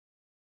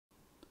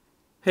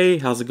Hey,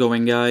 how's it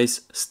going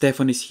guys?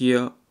 Stefan is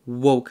here.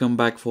 Welcome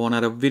back for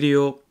another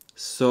video.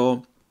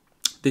 So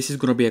this is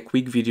gonna be a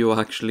quick video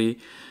actually.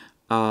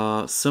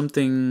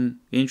 Something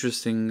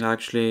interesting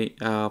actually.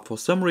 For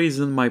some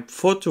reason my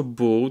photo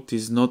booth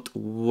is not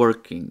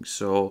working.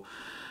 So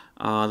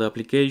the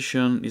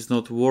application is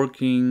not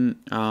working.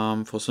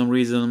 For some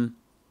reason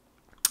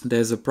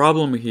there's a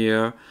problem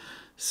here.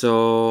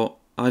 So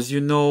as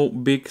you know,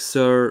 Big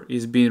Sur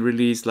is being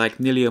released like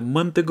nearly a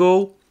month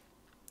ago,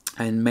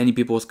 and many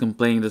people was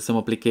complaining that some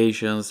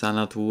applications are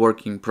not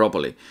working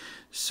properly.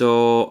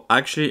 So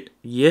actually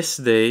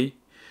yesterday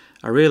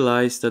I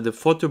realized that the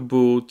photo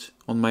booth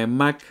on my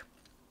Mac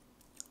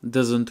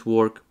doesn't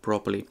work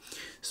properly.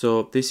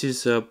 So this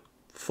is a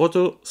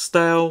photo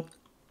style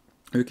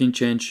you can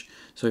change.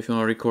 So if you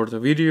want to record a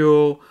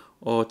video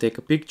or take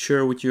a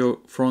picture with your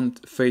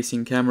front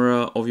facing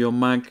camera of your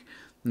Mac,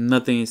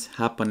 nothing is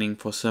happening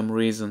for some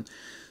reason.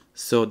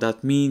 So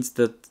that means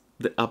that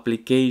the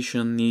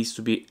application needs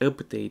to be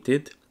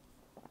updated.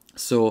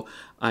 So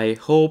I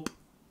hope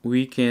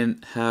we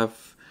can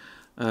have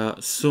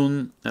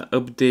soon an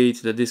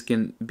update that this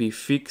can be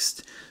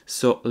fixed.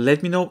 So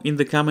let me know in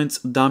the comments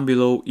down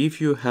below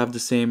if you have the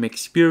same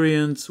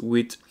experience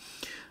with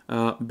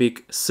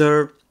Big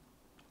Sur.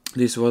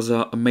 This was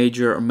a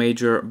major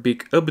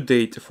big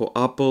update for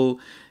Apple,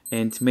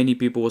 and many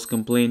people was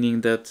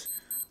complaining that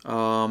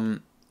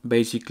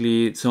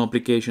basically some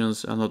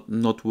applications are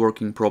not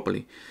working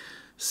properly.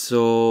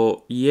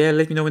 So yeah,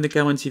 let me know in the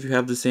comments if you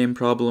have the same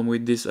problem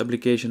with this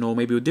application or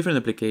maybe with different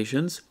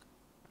applications.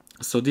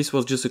 So this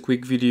was just a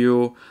quick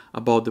video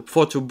about the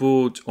photo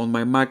booth on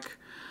my Mac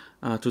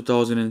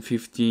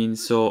 2015.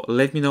 So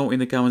let me know in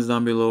the comments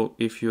down below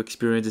if you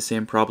experience the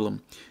same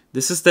problem.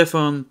 This is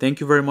Stefan. Thank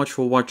you very much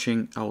for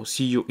watching. I will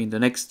see you in the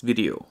next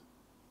video.